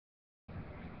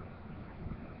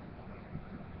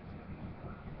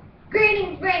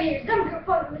brand new Some Group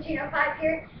Photo Machine 05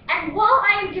 here, and while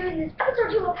I am doing this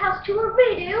episode 2 of House Tour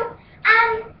video,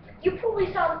 you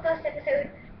probably saw the first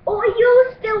episode, or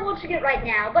you're still watching it right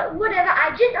now, but whatever, I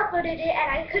just uploaded it,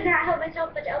 and I could not help myself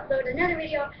but to upload another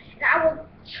video, and I will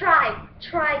try.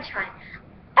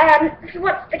 If you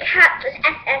want the cat with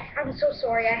SS, I'm so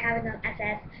sorry I haven't done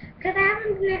SS, because I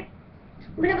haven't been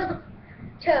able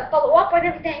to follow up on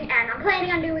everything, and I'm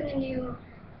planning on doing the new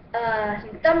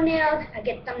some thumbnails, if I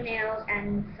get thumbnails,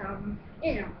 and some,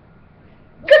 you know.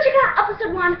 Go check out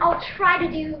episode 1. I'll try to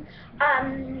do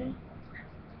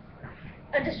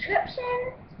a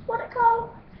description, what it called.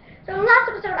 So in the last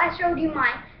episode I showed you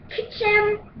my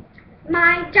kitchen,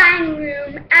 my dining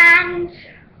room, and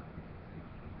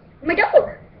my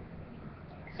dog.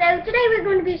 So today we're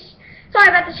going to be, sorry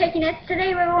about the shakiness,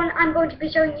 today I'm going to be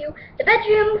showing you the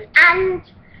bedrooms and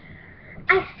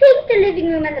I think the living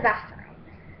room and the bathroom.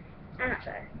 I'm not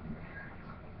sure.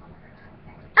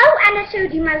 Oh, and I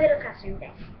showed you my little classroom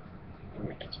thing in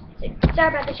the kitchen. So, sorry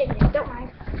about the shakiness, don't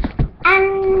mind.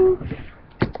 And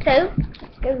so,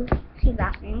 let's go see the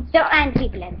bathroom. Don't mind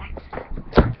people in there.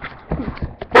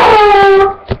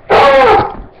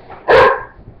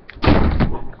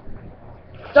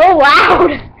 So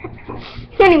loud!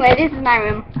 So anyway, this is my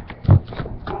room.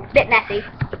 Bit messy.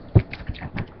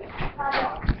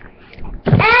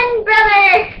 And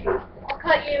brother! I'll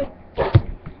cut you.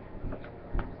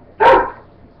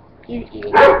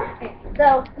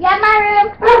 So, we have my room,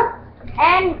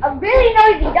 and a really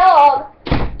noisy dog.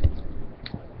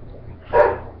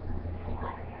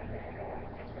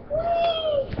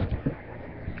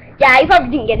 Yeah, you probably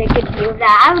didn't get a good view of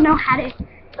that. I don't know how to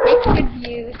make a good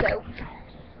view, so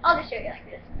I'll just show you like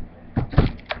this.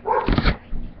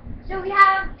 So we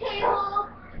have table,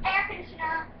 air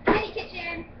conditioner, mini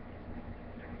kitchen,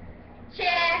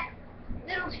 chair,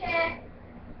 little chair,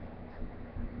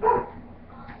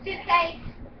 suitcase,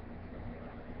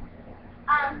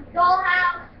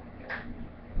 dollhouse,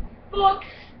 books,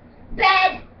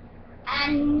 bed,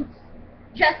 and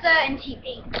dresser and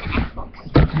TV and Xbox.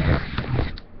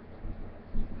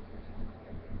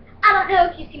 I don't know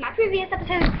if you've seen my previous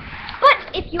episodes, but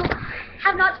if you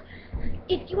have not,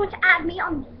 if you want to add me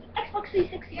on the Xbox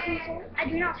 360 console, I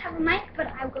do not have a mic, but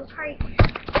I will try.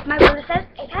 My brother says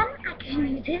I can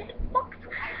use his Xbox.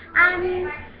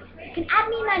 You can add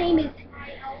me. My name is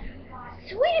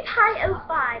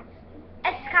SweetiePie05,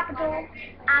 S capital,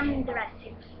 and the rest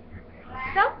too.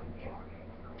 So,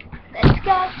 let's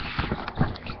go.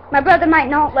 My brother might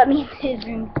not let me into his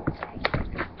room,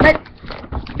 but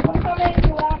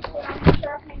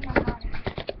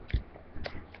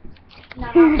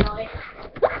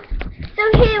so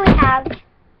here we have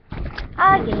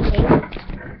our guinea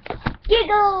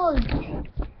Giggles.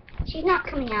 She's not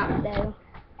coming out though.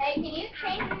 Hey, can you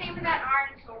change the name of that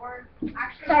iron sword?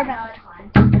 Actually, sorry about that.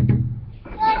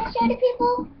 You want to show the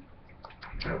people?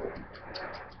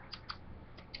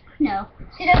 No,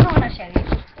 she doesn't want to show you.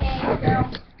 Okay, so.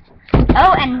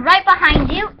 Oh, and right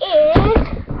behind you is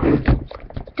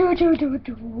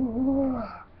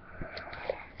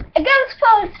a ghost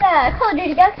poster. Call of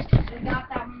Duty Ghost. We got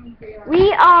that when we pre-ordered.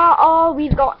 We are all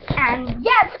we've got, and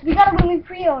yes, we got it when we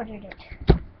pre-ordered it.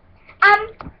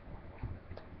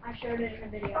 I showed it in the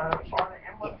video.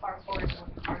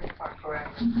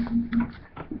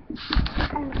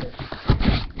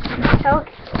 So,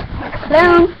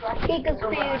 balloon, Giggles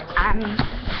food,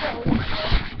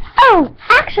 oh,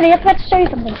 actually, I forgot to show you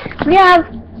something. We have,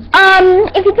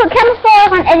 if you put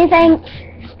camouflage on anything,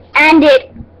 and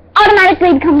it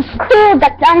automatically becomes cool,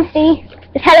 that's Dynasty.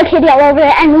 There's Hello Kitty all over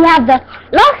it, and we have the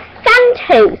Los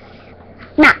Santos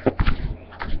map.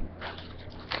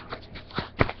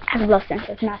 I have Los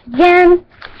Santos map again,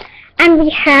 and we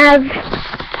have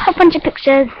a whole bunch of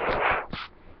pictures.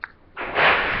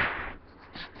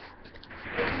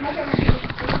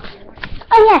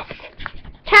 Oh yes,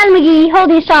 Tad McGee, hold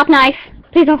your sharp knife.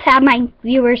 Please don't stab my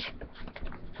viewers.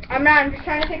 I'm not, I'm just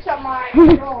trying to fix up my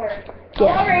controller.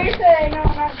 Yeah. Over here say, no,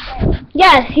 I'm not insane.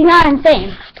 Yes, he's not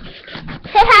insane.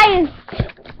 Say hi.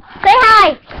 Say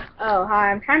hi. Oh,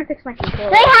 hi, I'm trying to fix my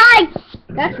controller. Say hi.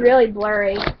 That's really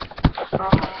blurry.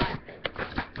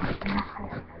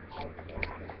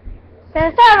 So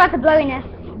sorry about the blurriness.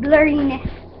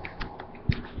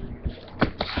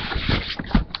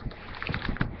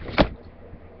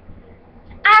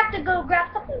 I have to go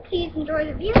grab something. Please enjoy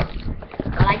the view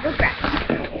while I go grab something.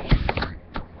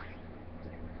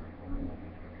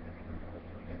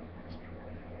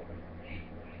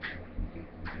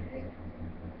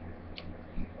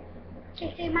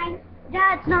 Okay, so my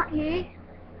dad's not here.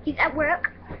 He's at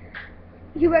work.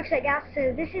 He works at gas,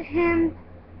 so this is him.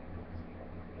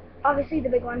 Obviously the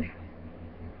big one.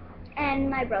 and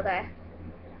my brother.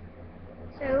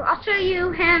 So I'll show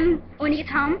you him when he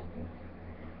gets home.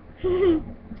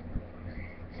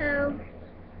 So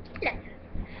yeah.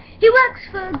 He works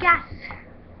for gas.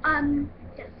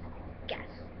 Yes, gas.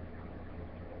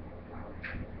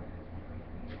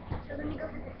 So let me go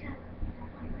for this guy.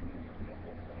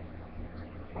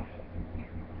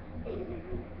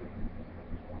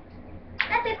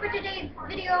 That's it for today's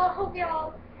video. Hope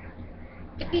y'all,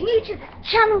 if you're new to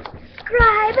this channel,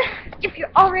 subscribe. If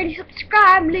you're already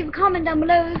subscribed, leave a comment down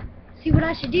below. See what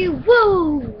I should do.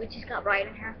 Whoa! It just got bright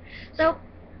in here. So,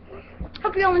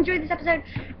 hope you all enjoyed this episode.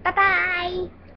 Bye bye.